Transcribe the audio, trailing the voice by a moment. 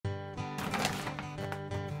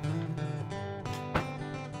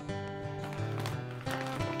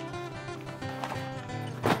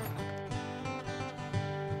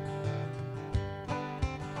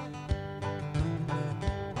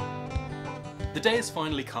The day has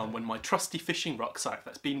finally come when my trusty fishing rucksack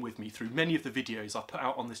that's been with me through many of the videos I've put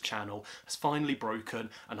out on this channel has finally broken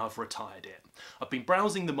and I've retired it. I've been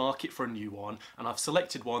browsing the market for a new one and I've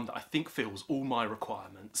selected one that I think fills all my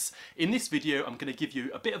requirements. In this video I'm going to give you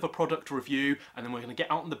a bit of a product review and then we're going to get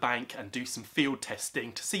out on the bank and do some field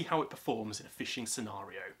testing to see how it performs in a fishing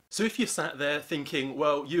scenario. So if you're sat there thinking,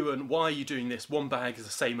 well Ewan, why are you doing this? One bag is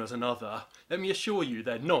the same as another. Let me assure you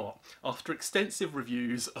they're not. After extensive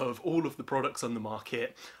reviews of all of the products on the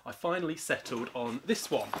market, I finally settled on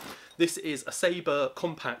this one. This is a Saber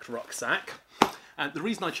Compact rucksack. And the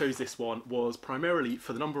reason I chose this one was primarily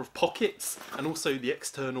for the number of pockets and also the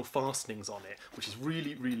external fastenings on it, which is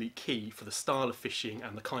really, really key for the style of fishing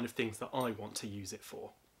and the kind of things that I want to use it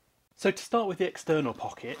for. So to start with the external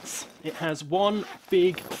pockets, it has one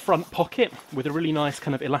big front pocket with a really nice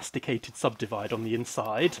kind of elasticated subdivide on the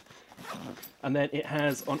inside. And then it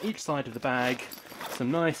has on each side of the bag some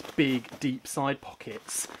nice big deep side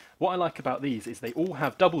pockets. What I like about these is they all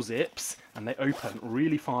have double zips and they open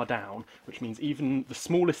really far down, which means even the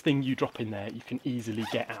smallest thing you drop in there you can easily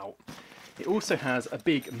get out. It also has a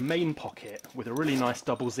big main pocket with a really nice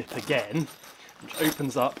double zip again, which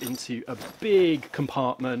opens up into a big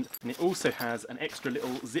compartment, and it also has an extra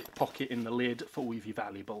little zip pocket in the lid for all of your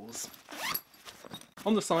valuables.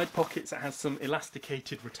 On the side pockets it has some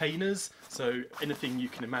elasticated retainers, so anything you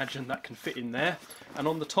can imagine that can fit in there. And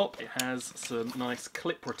on the top it has some nice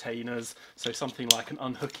clip retainers, so something like an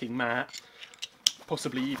unhooking mat,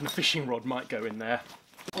 possibly even a fishing rod might go in there.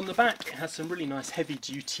 On the back it has some really nice heavy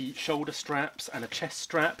duty shoulder straps and a chest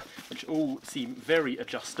strap, which all seem very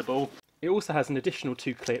adjustable. It also has an additional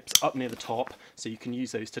 2 clips up near the top, so you can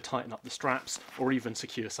use those to tighten up the straps or even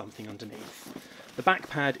secure something underneath. The back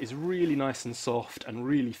pad is really nice and soft and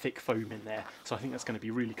really thick foam in there, so I think that's going to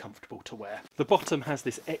be really comfortable to wear. The bottom has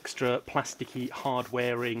this extra plasticky,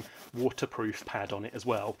 hard-wearing, waterproof pad on it as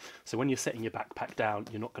well, so when you're setting your backpack down,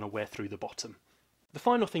 you're not going to wear through the bottom. The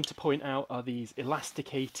final thing to point out are these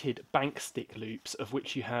elasticated bank stick loops, of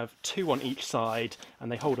which you have 2 on each side,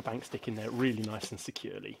 and they hold a bank stick in there really nice and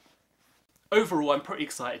securely. Overall, I'm pretty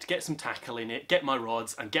excited to get some tackle in it, get my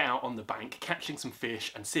rods and get out on the bank, catching some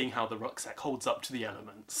fish and seeing how the rucksack holds up to the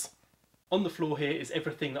elements. On the floor here is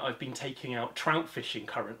everything that I've been taking out trout fishing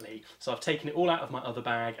currently. So I've taken it all out of my other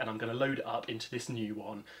bag and I'm going to load it up into this new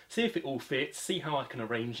one, see if it all fits, see how I can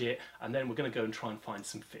arrange it, and then we're going to go and try and find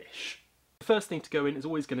some fish. The first thing to go in is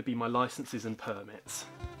always going to be my licenses and permits.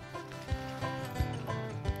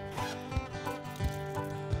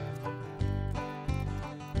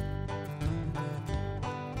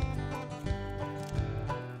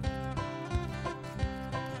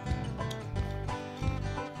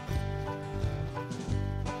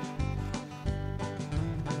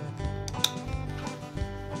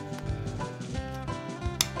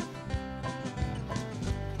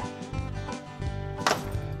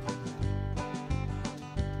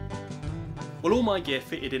 Well, all my gear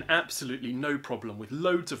fitted in absolutely no problem with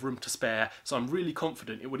loads of room to spare, so I'm really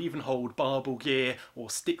confident it would even hold barbel gear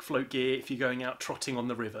or stick float gear if you're going out trotting on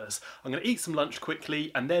the rivers. I'm going to eat some lunch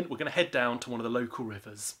quickly and then we're going to head down to one of the local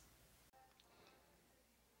rivers.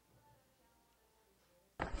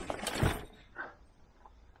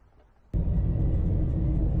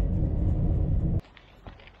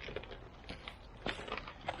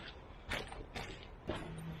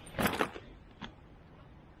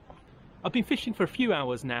 I've been fishing for a few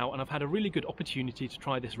hours now and I've had a really good opportunity to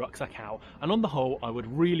try this rucksack out, and on the whole I would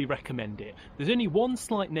really recommend it. There's only one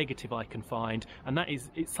slight negative I can find, and that is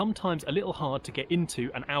it's sometimes a little hard to get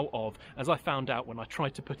into and out of, as I found out when I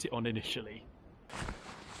tried to put it on initially.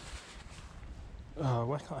 Oh,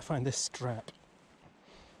 why can't I find this strap?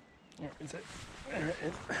 Where is it? There it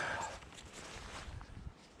is.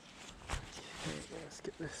 Okay, let's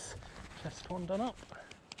get this chest one done up.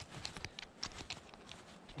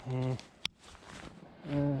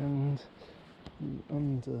 And the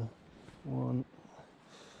under one.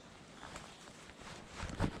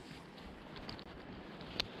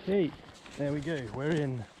 Okay, there we go, we're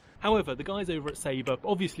in. However, the guys over at Saber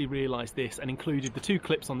obviously realised this and included the 2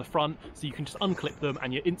 clips on the front, so you can just unclip them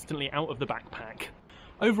and you're instantly out of the backpack.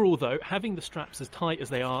 Overall though, having the straps as tight as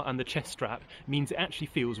they are and the chest strap means it actually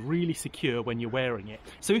feels really secure when you're wearing it.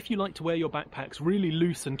 So if you like to wear your backpacks really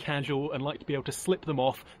loose and casual and like to be able to slip them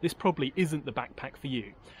off, this probably isn't the backpack for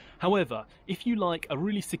you. However, if you like a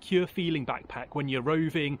really secure feeling backpack when you're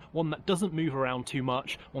roving, one that doesn't move around too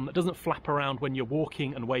much, one that doesn't flap around when you're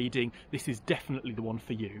walking and wading, this is definitely the one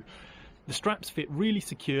for you. The straps fit really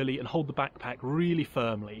securely and hold the backpack really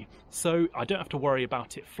firmly, so I don't have to worry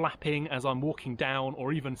about it flapping as I'm walking down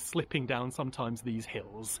or even slipping down sometimes these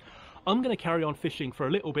hills. I'm going to carry on fishing for a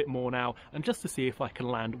little bit more now, and just to see if I can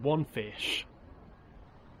land one fish.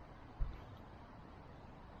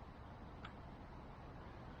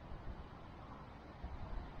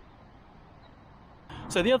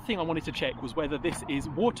 So the other thing I wanted to check was whether this is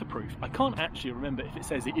waterproof. I can't actually remember if it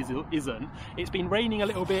says it is or isn't. It's been raining a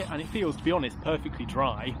little bit and it feels, to be honest, perfectly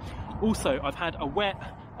dry. Also, I've had a wet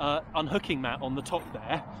unhooking mat on the top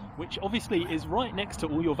there, which obviously is right next to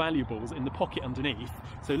all your valuables in the pocket underneath.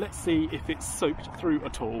 So let's see if it's soaked through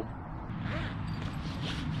at all.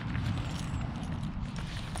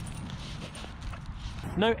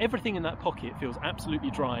 No, everything in that pocket feels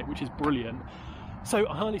absolutely dry, which is brilliant. So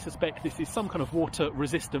I highly suspect this is some kind of water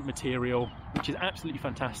resistant material, which is absolutely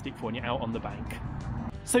fantastic for when you're out on the bank.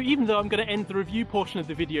 So even though I'm going to end the review portion of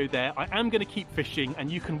the video there, I am going to keep fishing,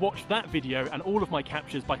 and you can watch that video and all of my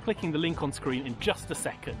captures by clicking the link on screen in just a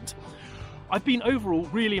second. I've been overall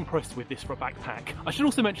really impressed with this for a backpack. I should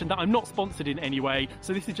also mention that I'm not sponsored in any way,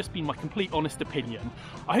 so this has just been my complete honest opinion.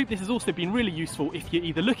 I hope this has also been really useful if you're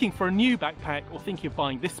either looking for a new backpack or thinking of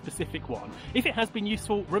buying this specific one. If it has been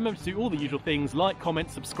useful, remember to do all the usual things, like,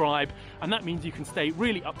 comment, subscribe, and that means you can stay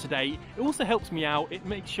really up to date. It also helps me out. It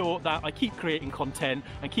makes sure that I keep creating content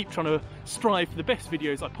and keep trying to strive for the best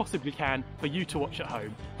videos I possibly can for you to watch at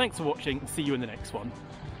home. Thanks for watching, and see you in the next one.